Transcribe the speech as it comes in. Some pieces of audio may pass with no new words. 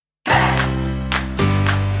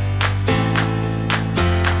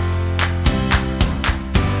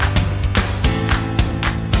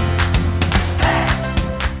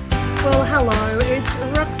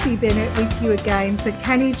Bennett with you again for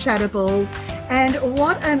Canny Chattables. And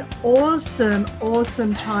what an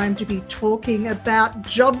awesome time to be talking about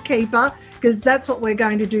JobKeeper, because that's what we're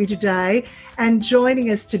going to do today. And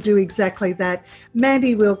joining us to do exactly that,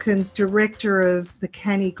 Mandy Wilkins, Director of the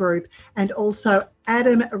Canny Group, and also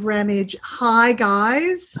Adam Ramage. Hi,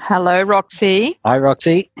 guys. Hello, Roxy. Hi,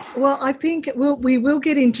 Roxy. Well, I think we will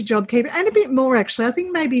get into JobKeeper and a bit more, actually. I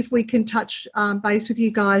think maybe if we can touch base with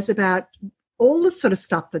you guys about all the sort of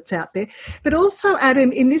stuff that's out there. But also,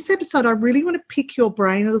 Adam, in this episode, I really want to pick your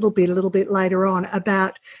brain a little bit later on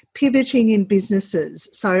about pivoting in businesses.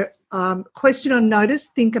 So question on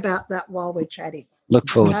notice, think about that while we're chatting. Look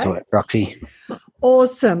forward to it, Roxy.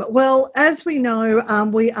 Awesome. Well, as we know,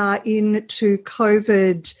 we are into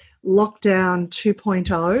COVID lockdown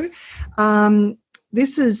 2.0.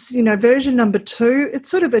 This is, version number 2. It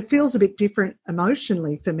feels a bit different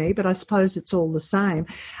emotionally for me, but I suppose it's all the same.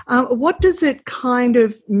 What does it kind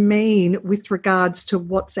of mean with regards to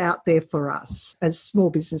what's out there for us as small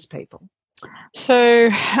business people? So,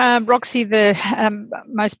 Roxy,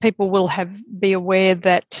 most people will be aware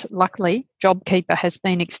that luckily JobKeeper has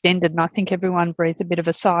been extended, and I think everyone breathed a bit of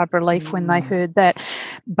a sigh of relief when they heard that.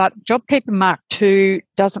 But JobKeeper Mark 2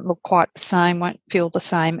 doesn't look quite the same, won't feel the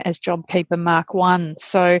same as JobKeeper Mark 1.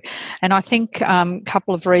 So, and I think a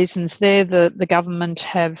couple of reasons there. The government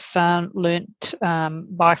have learnt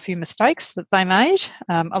by a few mistakes that they made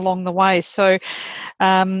along the way. So,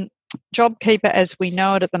 JobKeeper, as we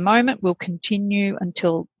know it at the moment, will continue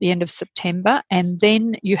until the end of September, and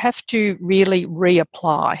then you have to really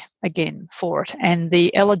reapply again for it. And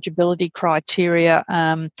the eligibility criteria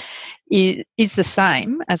is the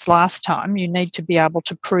same as last time. You need to be able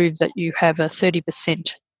to prove that you have a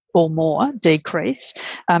 30% or more decrease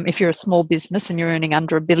if you're a small business and you're earning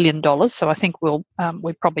under $1 billion. So I think we'll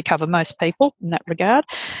probably cover most people in that regard.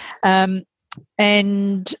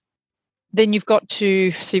 And then you've got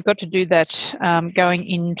to do that going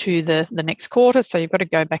into the next quarter. So you've got to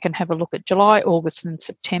go back and have a look at July, August and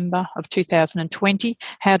September of 2020.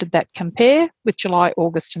 How did that compare with July,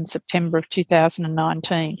 August and September of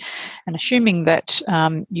 2019? And assuming that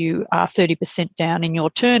you are 30% down in your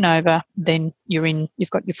turnover, then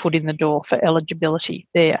you've got your foot in the door for eligibility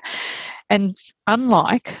there. And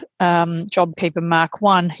unlike JobKeeper Mark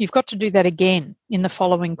 1, you've got to do that again in the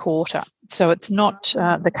following quarter. So it's not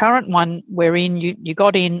the current one wherein you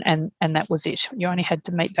got in and that was it. You only had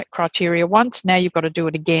to meet that criteria once. Now you've got to do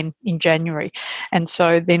it again in January. And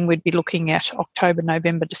so then we'd be looking at October,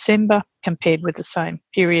 November, December compared with the same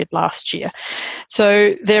period last year.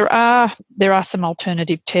 So there are some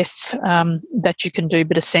alternative tests that you can do,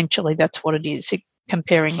 but essentially that's what it is,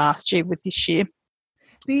 comparing last year with this year.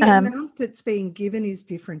 The amount that's being given is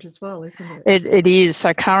different as well, isn't it? It is.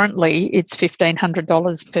 So currently it's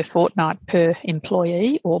 $1,500 per fortnight per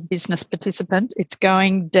employee or business participant. It's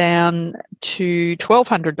going down to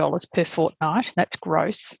 $1,200 per fortnight. That's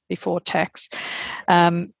gross before tax.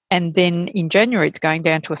 And then in January, it's going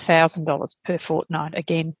down to $1,000 per fortnight.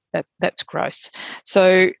 Again, that's gross.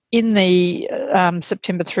 So in the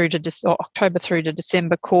September through to October through to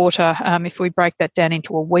December quarter, if we break that down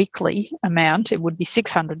into a weekly amount, it would be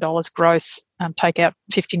 $600 gross. Take out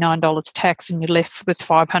 $59 tax, and you're left with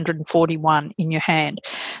 $541 in your hand.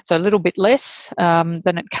 So a little bit less than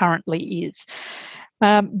it currently is.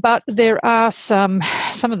 But there are some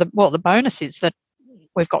of the bonuses that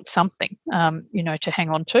we've got something, to hang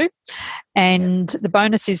on to. And the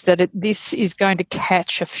bonus is that this is going to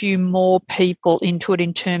catch a few more people into it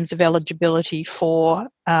in terms of eligibility for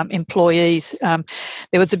employees.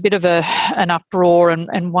 There was a bit of an uproar,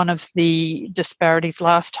 and one of the disparities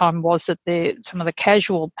last time was that some of the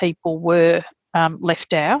casual people were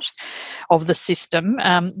left out of the system.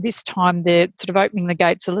 This time they're sort of opening the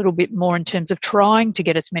gates a little bit more in terms of trying to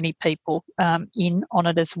get as many people in on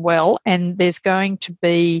it as well. And there's going to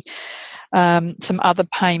be some other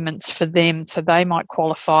payments for them, so they might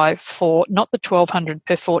qualify for not the $1,200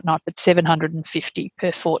 per fortnight, but $750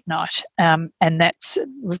 per fortnight. And that's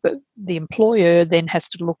the employer then has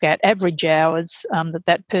to look at average hours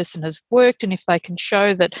that person has worked, and if they can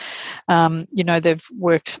show that they've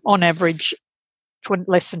worked on average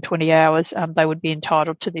less than 20 hours, they would be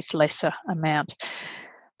entitled to this lesser amount.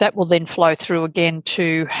 That will then flow through again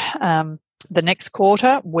to the next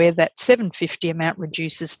quarter, where that $750 amount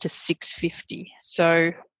reduces to $650.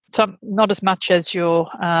 So not as much as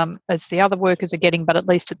as the other workers are getting, but at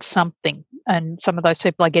least it's something. And some of those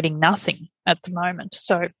people are getting nothing at the moment.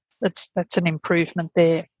 So that's an improvement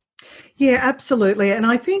there. Yeah, absolutely. And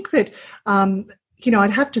I think that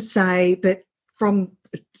I'd have to say that from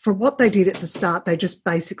what they did at the start, they just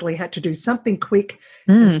basically had to do something quick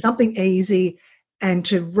and something easy and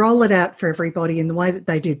to roll it out for everybody in the way that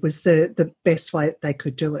they did was the best way that they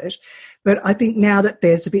could do it. But I think now that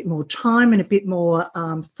there's a bit more time and a bit more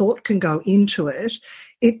thought can go into it,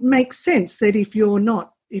 it makes sense that if you were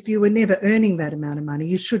never earning that amount of money,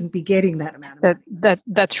 you shouldn't be getting that amount of money.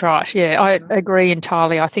 That's right. Yeah, I agree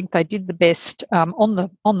entirely. I think they did the best on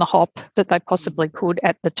the hop that they possibly could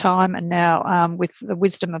at the time, and now with the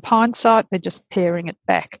wisdom of hindsight, they're just paring it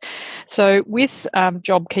back. So with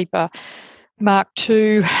JobKeeper Mark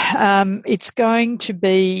II, it's going to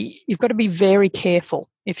be, you've got to be very careful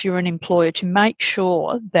if you're an employer to make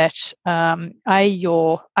sure that that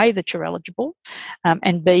you're eligible,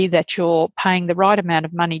 and B, that you're paying the right amount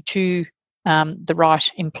of money to the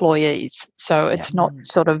right employees. So it's not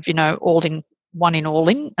sort of, all in.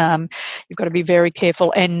 You've got to be very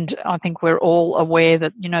careful, and I think we're all aware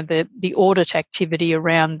that the audit activity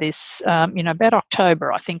around this, about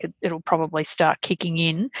October, I think it'll probably start kicking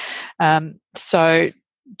in. So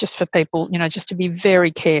just for people, just to be very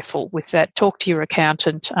careful with that. Talk to your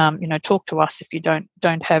accountant. Talk to us if you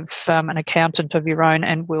don't have an accountant of your own,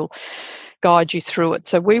 and we'll guide you through it.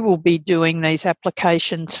 So we will be doing these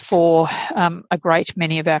applications for a great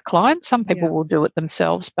many of our clients. Some people will do it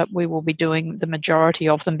themselves, but we will be doing the majority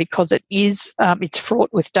of them because it is it's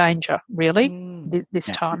fraught with danger, really, this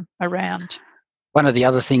time around. One of the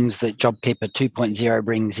other things that JobKeeper 2.0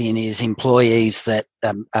 brings in is employees that,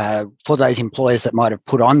 for those employers that might have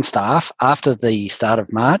put on staff after the start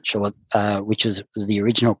of March, or which was the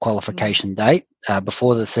original qualification date,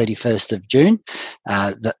 before the 31st of June,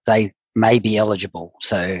 that they may be eligible.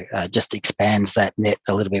 So just expands that net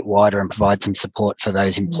a little bit wider and provides some support for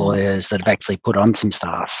those employers that have actually put on some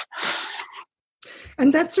staff.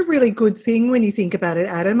 And that's a really good thing when you think about it,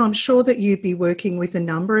 Adam. I'm sure that you'd be working with a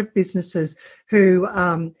number of businesses who,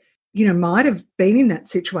 might have been in that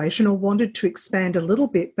situation or wanted to expand a little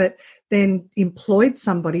bit, but then employed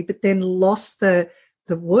somebody, but then lost the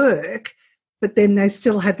work, but then they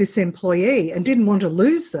still had this employee and didn't want to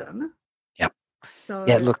lose them. So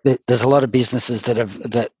look, there's a lot of businesses that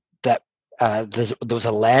there was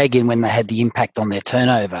a lag in when they had the impact on their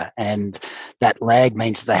turnover, and that lag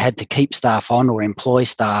means that they had to keep staff on or employ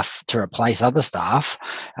staff to replace other staff,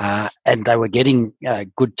 and they were getting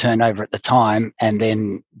good turnover at the time, and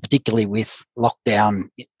then particularly with lockdown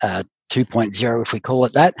 2.0, if we call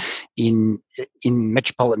it that, in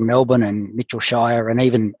metropolitan Melbourne and Mitchell Shire, and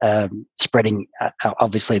even spreading,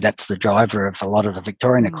 obviously that's the driver of a lot of the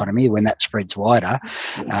Victorian economy. When that spreads wider,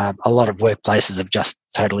 a lot of workplaces have just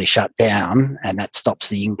totally shut down, and that stops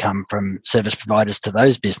the income from service providers to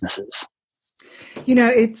those businesses.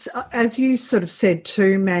 It's, as you sort of said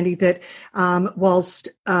too, Mandy, that whilst,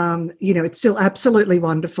 it's still absolutely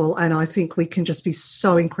wonderful, and I think we can just be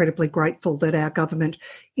so incredibly grateful that our government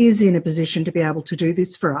is in a position to be able to do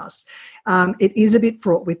this for us. It is a bit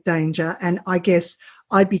fraught with danger, and I guess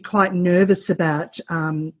I'd be quite nervous about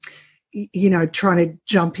trying to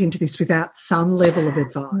jump into this without some level of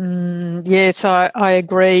advice. Yes, I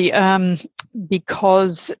agree,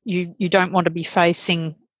 because you don't want to be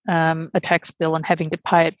facing a tax bill and having to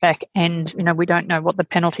pay it back, and we don't know what the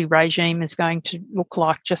penalty regime is going to look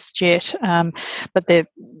like just yet, but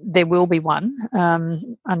there will be one,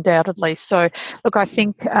 undoubtedly. So look, I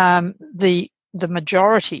think the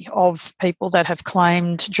majority of people that have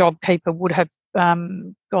claimed JobKeeper would have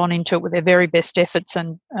gone into it with their very best efforts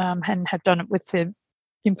and have done it with the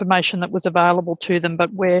information that was available to them,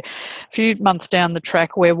 but we're a few months down the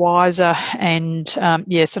track, we're wiser, and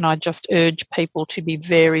and I just urge people to be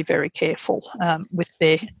very, very careful with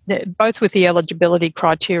their both with the eligibility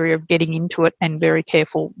criteria of getting into it, and very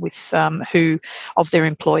careful with who of their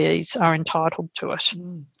employees are entitled to it.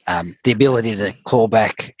 The ability to claw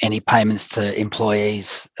back any payments to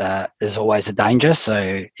employees is always a danger,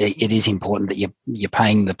 so it is important that you're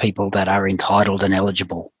paying the people that are entitled and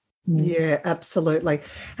eligible. Yeah, absolutely.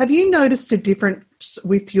 Have you noticed a difference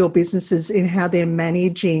with your businesses in how they're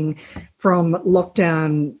managing from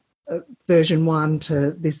lockdown version 1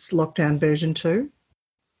 to this lockdown version 2?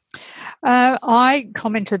 I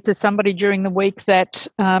commented to somebody during the week that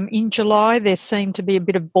in July there seemed to be a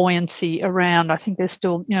bit of buoyancy around. I think there's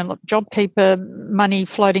still, JobKeeper money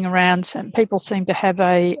floating around, and people seem to have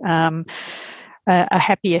a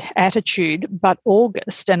happier attitude. But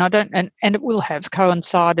August, and it will have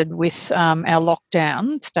coincided with our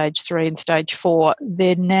lockdown, stage 3 and stage 4,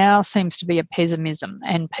 there now seems to be a pessimism,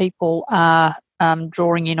 and people are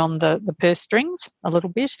drawing in on the purse strings a little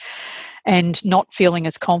bit and not feeling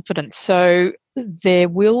as confident. So there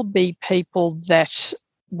will be people that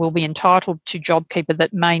will be entitled to JobKeeper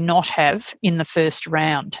that may not have in the first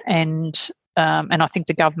round, and I think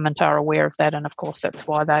the government are aware of that, and of course that's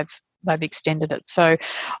why they've they've extended it. So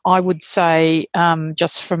I would say,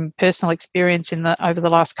 just from personal experience over the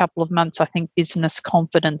last couple of months, I think business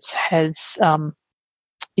confidence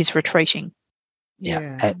is retreating.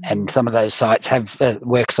 Yeah. And some of those sites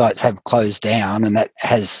work sites have closed down, and that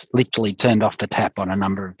has literally turned off the tap on a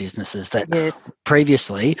number of businesses that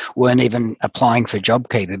previously weren't even applying for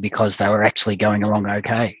JobKeeper because they were actually going along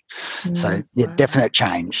okay. So definite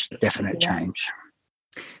change.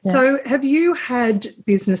 So have you had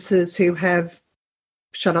businesses who have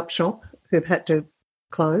shut up shop, who've had to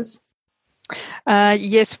close?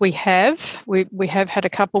 Yes, we have. We have had a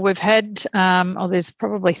couple. We've had, there's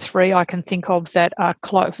probably 3 I can think of that are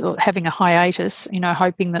having a hiatus,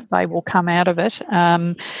 hoping that they will come out of it.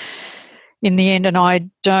 In the end, and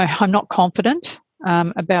I'm not confident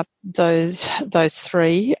about those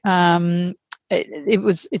 3.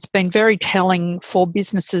 It's been very telling for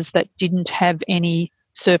businesses that didn't have any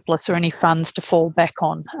surplus or any funds to fall back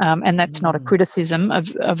on, and that's not a criticism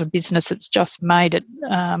of a business. It's just made it.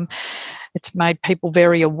 It's made people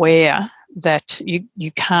very aware that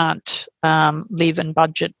you can't live and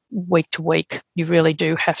budget week to week. You really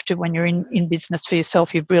do have to, when you're in business for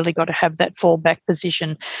yourself, you've really got to have that fallback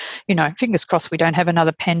position. Fingers crossed we don't have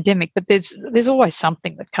another pandemic, but there's always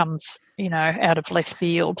something that comes, out of left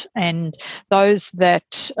field. And those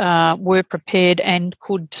that were prepared and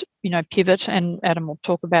could, pivot, and Adam will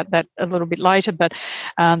talk about that a little bit later, but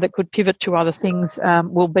that could pivot to other things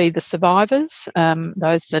will be the survivors,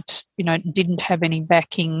 those that, didn't have any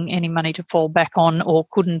backing, any money to fall back on, or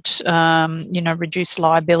couldn't, reduce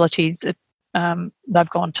liabilities. They've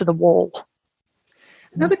gone to the wall.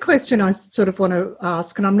 Another question I sort of want to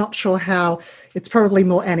ask, and I'm not sure how, it's probably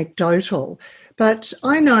more anecdotal, but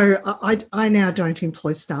I know I now don't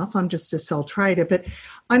employ staff. I'm just a sole trader, but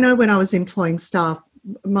I know when I was employing staff,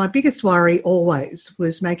 my biggest worry always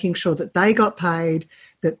was making sure that they got paid,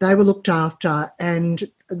 that they were looked after, and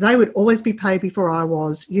they would always be paid before I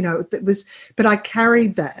was, but I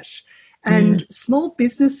carried that. And small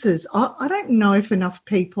businesses, I don't know if enough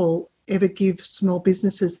people ever give small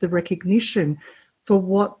businesses the recognition for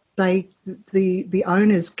what the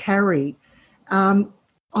owners carry.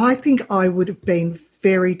 I think I would have been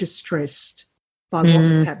very distressed by what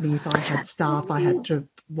was happening if I had staff I had to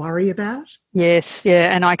worry about. Yes,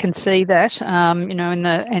 yeah, and I can see that,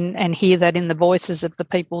 and hear that in the voices of the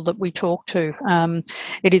people that we talk to.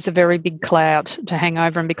 It is a very big cloud to hang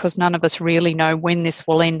over, and because none of us really know when this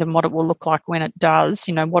will end and what it will look like when it does,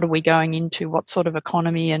 what are we going into, what sort of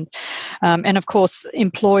economy, and of course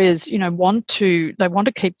employers, want to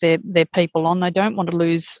keep their people on. They don't want to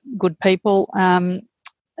lose good people.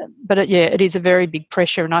 But it is a very big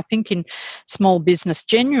pressure, and I think in small business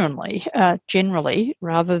generally,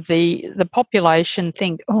 rather the population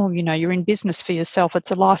think, you're in business for yourself. It's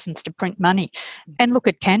a license to print money, and look,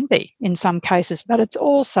 it can be in some cases, but it's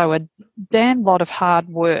also a damn lot of hard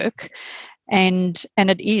work, and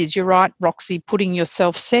it is. You're right, Roxy, putting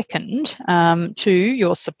yourself second to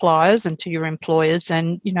your suppliers and to your employers,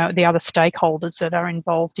 and the other stakeholders that are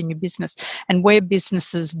involved in your business. And where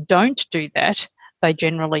businesses don't do that, they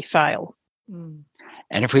generally fail. And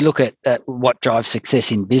if we look at what drives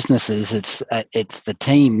success in businesses, it's the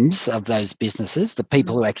teams of those businesses, the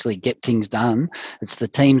people who actually get things done. It's the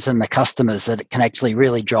teams and the customers that can actually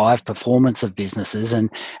really drive performance of businesses,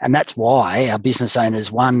 and that's why our business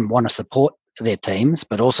owners, one, want to support their teams,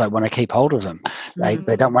 but also want to keep hold of them.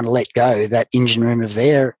 They don't want to let go that engine room of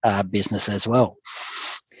their business as well.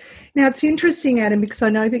 Now, it's interesting, Adam, because I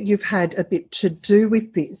know that you've had a bit to do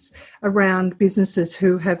with this around businesses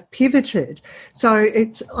who have pivoted. So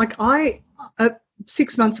it's like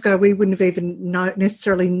 6 months ago, we wouldn't have even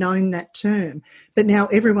necessarily known that term, but now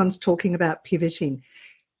everyone's talking about pivoting.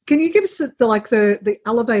 Can you give us the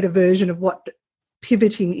elevator version of what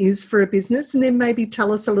pivoting is for a business, and then maybe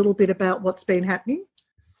tell us a little bit about what's been happening?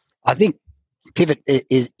 I think pivot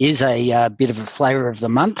is a bit of a flavour of the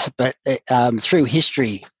month, but through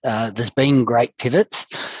history, there's been great pivots.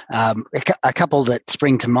 A couple that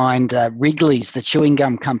spring to mind, Wrigley's, the chewing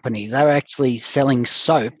gum company, they were actually selling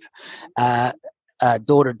soap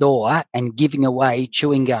door to door and giving away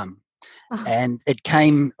chewing gum. And it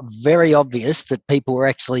came very obvious that people were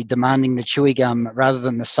actually demanding the chewing gum rather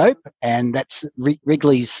than the soap, and that's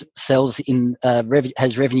Wrigley's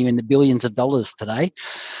has revenue in the billions of dollars today.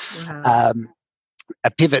 Wow. A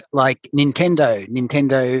pivot like Nintendo.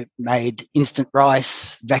 Nintendo made instant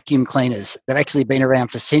rice vacuum cleaners. They've actually been around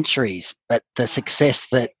for centuries, but the success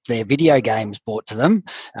that their video games brought to them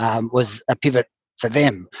was a pivot for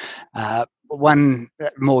them. one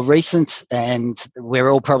more recent, and we're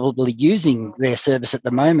all probably using their service at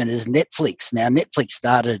the moment, is Netflix. Now, Netflix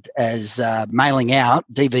started as mailing out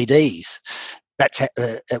DVDs.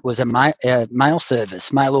 It was a mail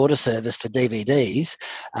service, mail order service for DVDs,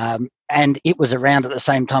 and it was around at the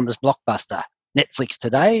same time as Blockbuster. Netflix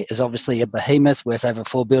today is obviously a behemoth worth over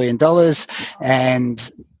 $4 billion,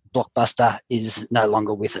 and Blockbuster is no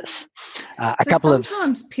longer with us.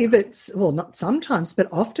 Sometimes pivots, well, not sometimes, but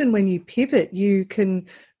often when you pivot, you can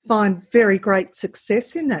find very great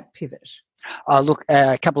success in that pivot. Look,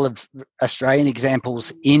 a couple of Australian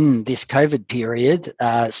examples in this COVID period.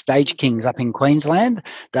 Stage Kings up in Queensland,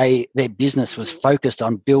 their business was focused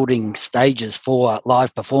on building stages for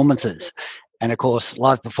live performances. And of course,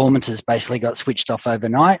 live performances basically got switched off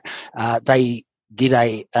overnight. They did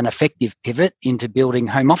an effective pivot into building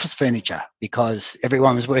home office furniture because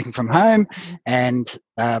everyone was working from home, and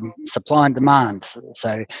supply and demand.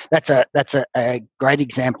 So that's a great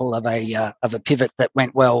example of a pivot that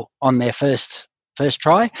went well on their first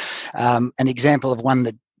try. An example of one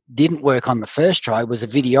that didn't work on the first try was a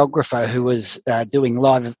videographer who was doing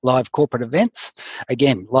live corporate events.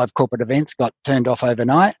 Again, live corporate events got turned off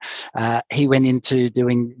overnight. He went into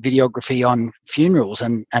doing videography on funerals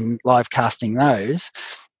and live casting those.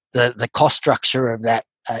 The cost structure of that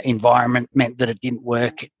environment meant that it didn't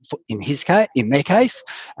work in their case,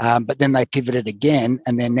 but then they pivoted again,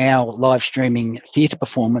 and they're now live streaming theatre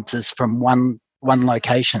performances from one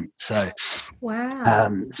location. So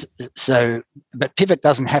wow. But pivot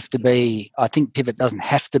doesn't have to be, I think pivot doesn't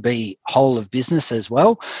have to be whole of business as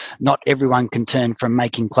well. Not everyone can turn from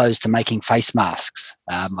making clothes to making face masks.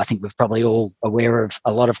 I think we're probably all aware of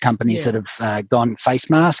a lot of companies that have gone face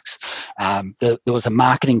masks. There was a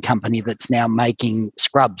marketing company that's now making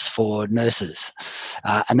scrubs for nurses,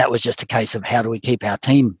 and that was just a case of how do we keep our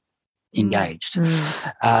team engaged.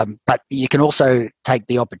 But you can also take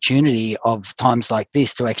the opportunity of times like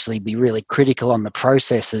this to actually be really critical on the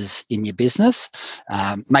processes in your business.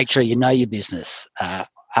 Make sure you know your business.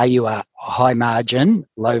 Are you a high margin,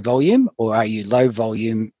 low volume, or are you low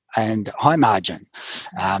volume and high margin?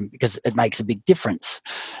 Because it makes a big difference.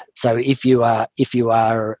 So if you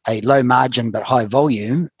are a low margin but high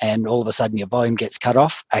volume, and all of a sudden your volume gets cut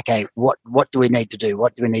off, okay, what do we need to do?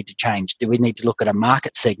 What do we need to change? Do we need to look at a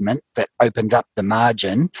market segment that opens up the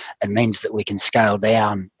margin and means that we can scale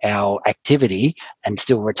down our activity and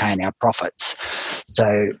still retain our profits?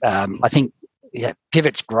 So I think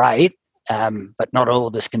pivot's great. But not all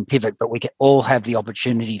of us can pivot, but we can all have the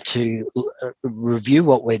opportunity to review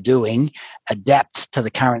what we're doing, adapt to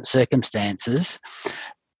the current circumstances,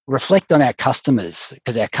 reflect on our customers,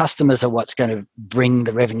 because our customers are what's going to bring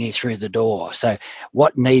the revenue through the door. So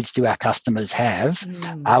what needs do our customers have?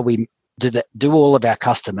 Do all of our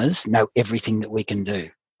customers know everything that we can do?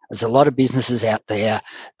 There's a lot of businesses out there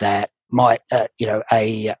that might,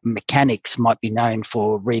 mechanics might be known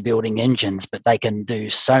for rebuilding engines, but they can do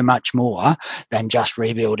so much more than just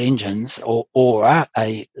rebuild engines, or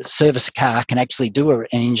a service car can actually do an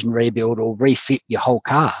engine rebuild or refit your whole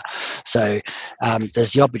car. So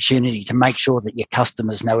there's the opportunity to make sure that your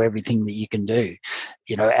customers know everything that you can do.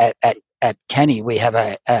 At Canny, we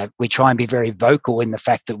have we try and be very vocal in the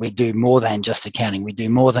fact that we do more than just accounting. We do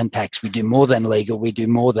more than tax. We do more than legal. We do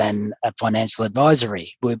more than financial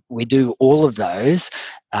advisory. We do all of those,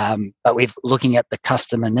 but we're looking at the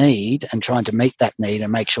customer need and trying to meet that need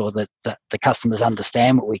and make sure that the customers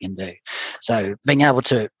understand what we can do. So being able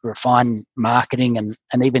to refine marketing and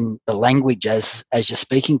even the language as you're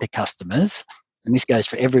speaking to customers. And this goes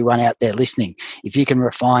for everyone out there listening. If you can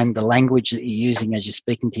refine the language that you're using as you're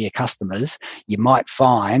speaking to your customers, you might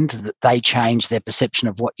find that they change their perception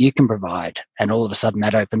of what you can provide. And all of a sudden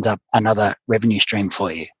that opens up another revenue stream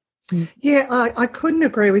for you. Yeah, I couldn't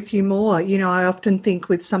agree with you more. I often think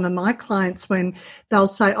with some of my clients when they'll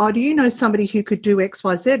say, do you know somebody who could do X,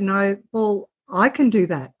 Y, Z? And I can do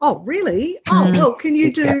that. Oh, really? Oh, well, can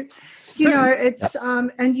you do, it's,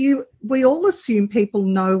 we all assume people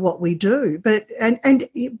know what we do, but, and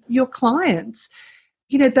your clients,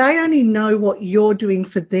 they only know what you're doing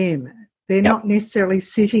for them. They're not necessarily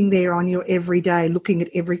sitting there on your everyday looking at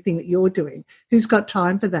everything that you're doing. Who's got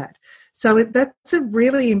time for that? So that's a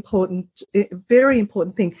really important, very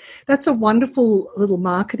important thing. That's a wonderful little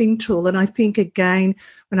marketing tool. And I think, again,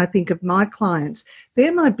 when I think of my clients,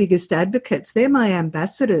 they're my biggest advocates. They're my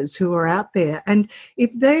ambassadors who are out there. And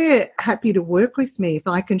if they're happy to work with me, if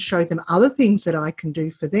I can show them other things that I can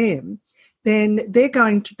do for them, then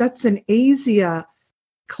that's an easier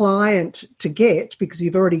client to get because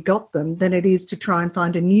you've already got them than it is to try and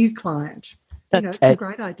find a new client. It's a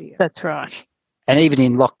great idea. That's right. And even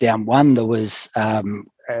in lockdown 1, there was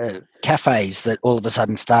cafes that all of a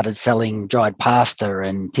sudden started selling dried pasta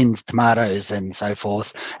and tinned tomatoes and so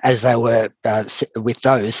forth, as they were with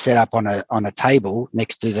those set up on a table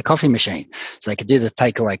next to the coffee machine. So they could do the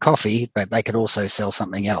takeaway coffee, but they could also sell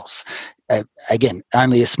something else. Again,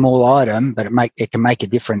 only a small item, but it can make a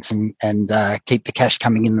difference and keep the cash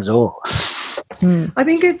coming in the door. I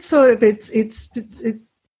think it's sort of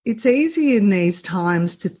it's easy in these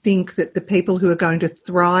times to think that the people who are going to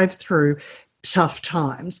thrive through tough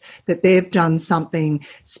times, that they've done something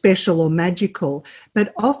special or magical,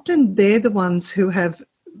 but often they're the ones who have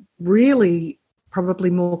really probably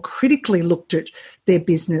more critically looked at their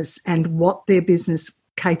business and what their business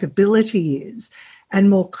capability is, and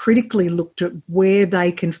more critically looked at where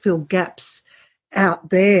they can fill gaps out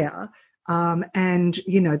there. And,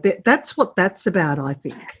 that's what that's about, I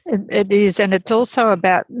think. It is. And it's also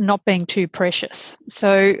about not being too precious.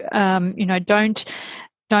 So,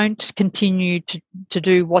 don't continue to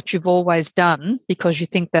do what you've always done because you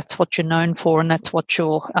think that's what you're known for and that's what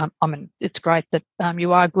you're, it's great that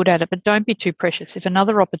you are good at it, but don't be too precious. If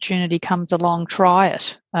another opportunity comes along, try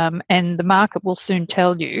it. And the market will soon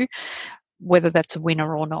tell you whether that's a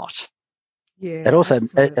winner or not. Yeah,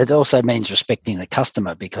 it also means respecting the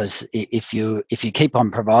customer, because if you keep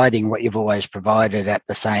on providing what you've always provided in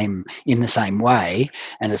the same way,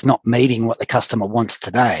 and it's not meeting what the customer wants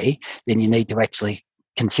today, then you need to actually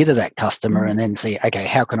consider that customer and then see, okay,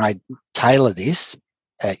 how can I tailor this,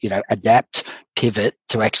 adapt, pivot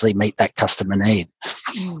to actually meet that customer need.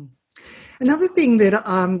 Another thing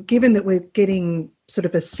that, given that we're getting sort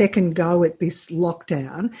of a second go at this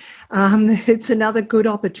lockdown, it's another good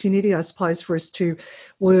opportunity, I suppose, for us to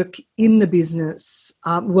work in the business,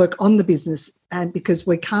 work on the business, and because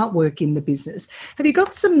we can't work in the business. Have you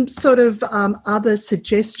got some sort of other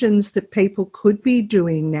suggestions that people could be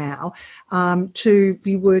doing now to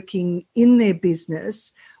be working in their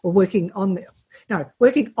business or working on their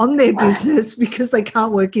business because they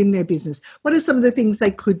can't work in their business? What are some of the things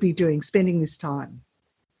they could be doing, spending this time?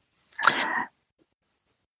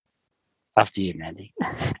 After you, Mandy.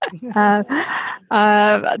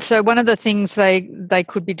 So one of the things they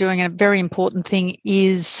could be doing, and a very important thing,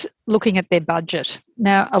 is looking at their budget.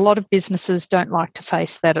 Now, a lot of businesses don't like to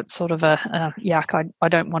face that. It's sort of a yuck. I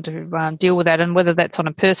don't want to deal with that. And whether that's on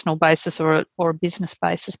a personal basis or a business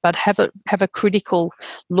basis, but have a critical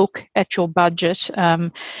look at your budget.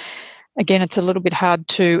 Again, it's a little bit hard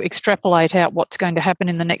to extrapolate out what's going to happen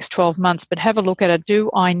in the next 12 months, but have a look at it.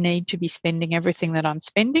 Do I need to be spending everything that I'm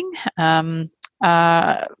spending? What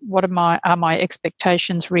are my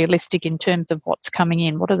expectations realistic in terms of what's coming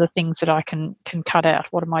in? What are the things that I can cut out?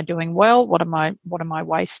 What am I doing well? What am I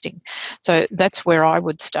wasting? So that's where I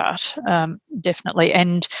would start, definitely.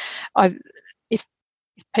 And if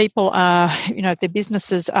people are, if their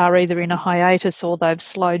businesses are either in a hiatus or they've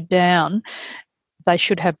slowed down, they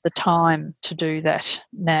should have the time to do that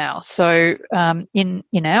now. So in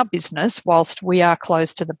our business, whilst we are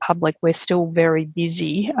closed to the public, we're still very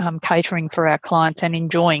busy catering for our clients and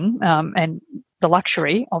enjoying and the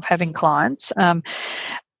luxury of having clients.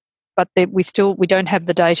 But we don't have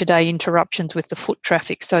the day-to-day interruptions with the foot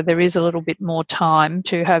traffic, so there is a little bit more time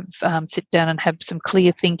to have sit down and have some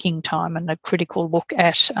clear thinking time and a critical look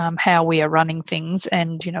at how we are running things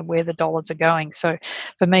and where the dollars are going. So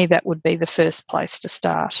for me, that would be the first place to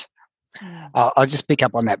start. I'll just pick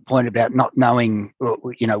up on that point about not knowing,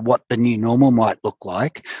 what the new normal might look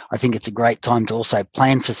like. I think it's a great time to also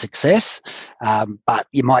plan for success, but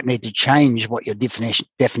you might need to change what your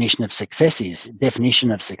definition of success is.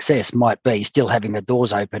 Definition of success might be still having the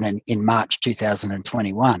doors open in March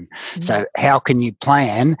 2021. So how can you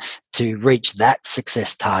plan to reach that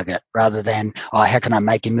success target rather than, how can I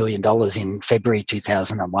make $1 million in February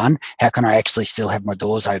 2001? How can I actually still have my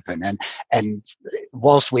doors open? And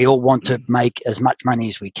whilst we all want to make as much money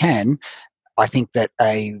as we can, I think that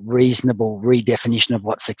a reasonable redefinition of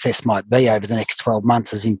what success might be over the next 12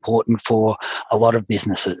 months is important for a lot of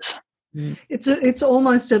businesses. It's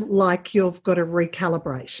almost like you've got to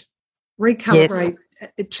recalibrate yes,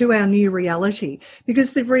 to our new reality,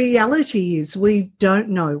 because the reality is we don't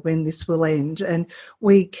know when this will end, and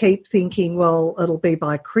we keep thinking, well, it'll be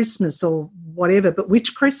by Christmas or whatever, but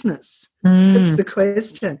which Christmas? That's the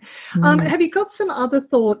question. Have you got some other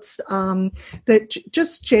thoughts that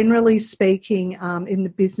just generally speaking in the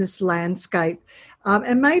business landscape,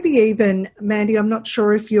 and maybe even, Mandy, I'm not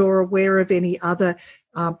sure if you're aware of any other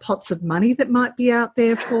pots of money that might be out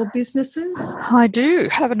there for businesses? I do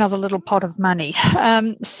have another little pot of money.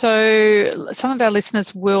 So some of our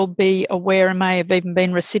listeners will be aware and may have even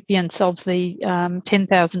been recipients of the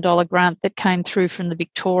 $10,000 grant that came through from the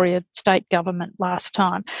Victoria State Government last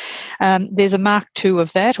time. There's a Mark II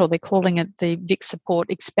of that, or they're calling it the Vic Support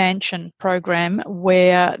Expansion Program,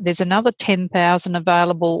 where there's another $10,000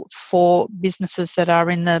 available for businesses that are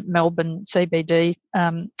in the Melbourne CBD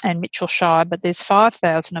and Mitchell Shire, but there's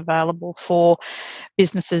 $5,000 available for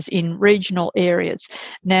businesses in regional areas.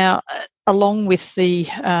 Now, along with the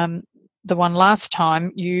one last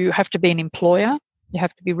time, you have to be an employer. You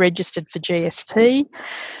have to be registered for GST.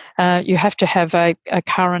 You have to have a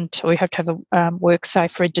current, or you have to have a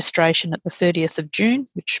WorkSafe registration at the 30th of June,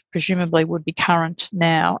 which presumably would be current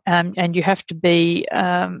now. And you have to be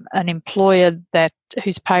an employer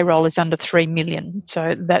whose payroll is under 3 million.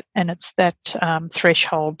 So it's that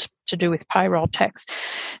threshold to do with payroll tax.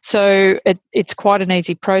 So it's quite an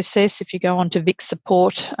easy process. If you go on to Vic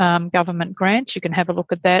Support government grants, you can have a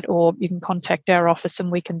look at that, or you can contact our office and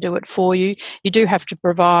we can do it for you. You do have to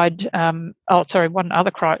provide, one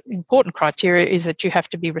other important criteria is that you have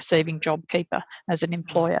to be receiving JobKeeper as an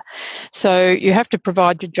employer. So you have to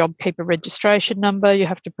provide your JobKeeper registration number, you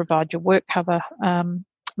have to provide your WorkCover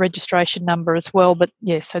registration number as well. But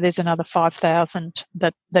yeah, so there's another 5,000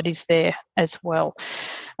 that is there as well.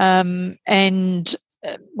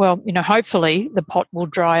 Hopefully the pot will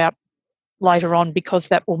dry up later on, because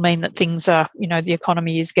that will mean that things are, the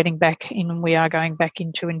economy is getting back in and we are going back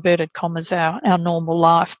into inverted commas our normal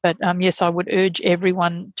life. But yes, I would urge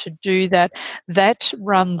everyone to do that. That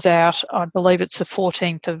runs out, I believe it's the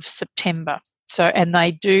 14th of September. So, and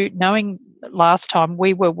they do, knowing last time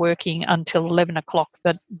we were working until 11 o'clock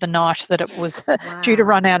the night that it was due to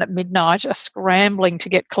run out at midnight, scrambling to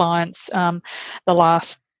get clients the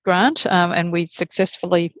last grant, and we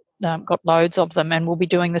successfully got loads of them, and we'll be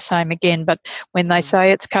doing the same again. But when they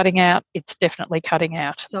say it's cutting out, it's definitely cutting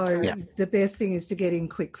out. So the best thing is to get in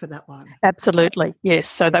quick for that one. Absolutely, yes.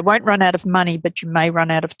 So they won't run out of money, but you may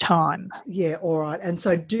run out of time. Yeah, all right. And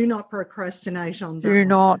so do not procrastinate on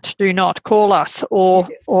that. Do not call us or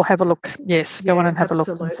have a look. Yes, go on and have a look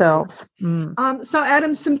themselves. So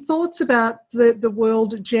Adam, some thoughts about the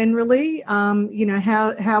world generally.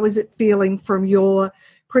 How is it feeling from your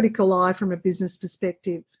critical eye from a business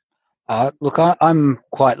perspective? Look, I'm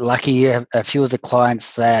quite lucky. A few of the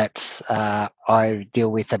clients that I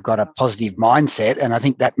deal with have got a positive mindset, and I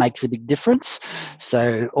think that makes a big difference.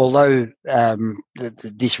 So although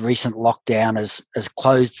this recent lockdown has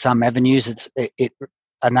closed some avenues, it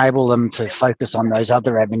enable them to focus on those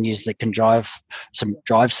other avenues that can drive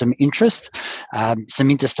some interest.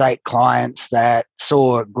 Some interstate clients that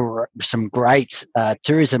saw some great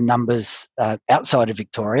tourism numbers outside of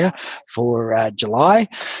Victoria for July.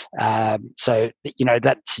 So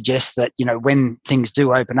that suggests that when things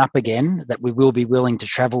do open up again, that we will be willing to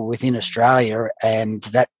travel within Australia, and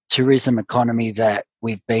that tourism economy that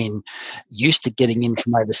we've been used to getting in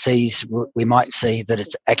from overseas, we might see that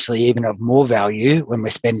it's actually even of more value when we're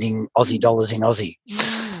spending Aussie dollars in Aussie.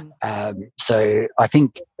 So I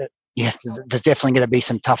think, there's definitely going to be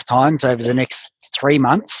some tough times over the next 3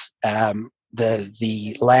 months.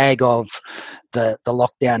 The lag of the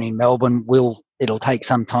lockdown in Melbourne it'll take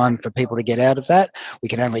some time for people to get out of that. We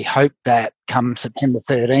can only hope that come September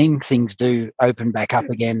 13, things do open back up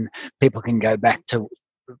again. People can go back to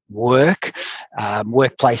work,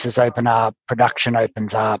 workplaces open up, production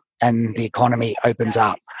opens up, and the economy opens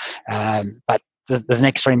up. But the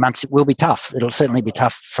next 3 months, it will be tough. It'll certainly be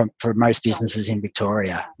tough for most businesses in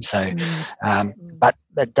Victoria. So, but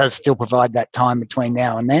that does still provide that time between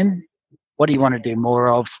now and then. What do you want to do more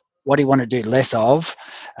of? What do you want to do less of?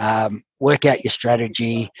 Work out your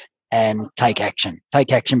strategy and take action.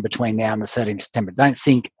 Take action between now and the 13th of September. Don't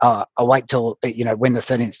think, I'll wait till, when the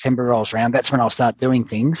 13th of September rolls around, that's when I'll start doing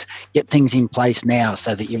things. Get things in place now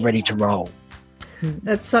so that you're ready to roll.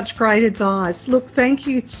 That's such great advice. Look, thank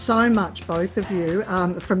you so much, both of you.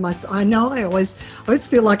 I know I always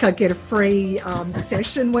feel like I get a free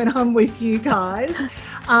session when I'm with you guys,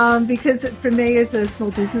 because for me as a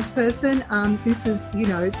small business person, this is,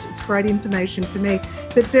 it's great information for me,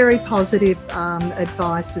 but very positive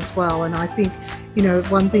advice as well. And I think,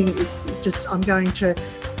 one thing, I'm going to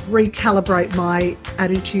recalibrate my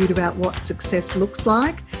attitude about what success looks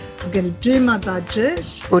like. I'm going to do my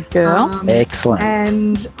budget. Good girl. Excellent.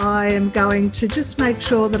 And I am going to just make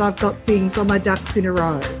sure that I've got things on my ducks in a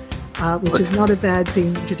row, which is not a bad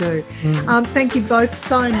thing to do. Thank you both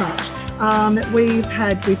so much. We've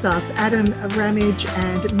had with us Adam Ramage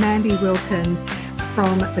and Mandy Wilkins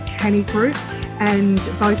from the Canny Group. and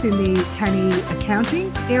both in the Canny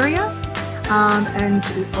accounting area and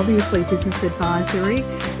obviously business advisory.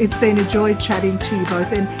 It's been a joy chatting to you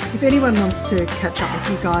both. And if anyone wants to catch up with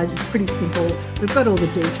you guys, it's pretty simple. We've got all the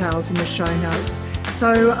details in the show notes.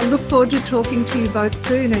 So I look forward to talking to you both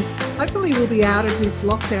soon, and hopefully we'll be out of this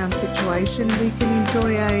lockdown situation. We can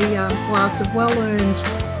enjoy a glass of well-earned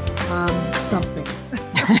something.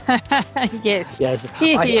 Yes.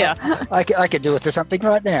 Here. I could do with something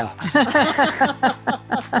right now.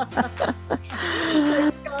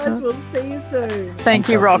 Thanks, guys. We'll see you soon. Thank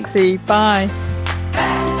you, Roxy. Bye.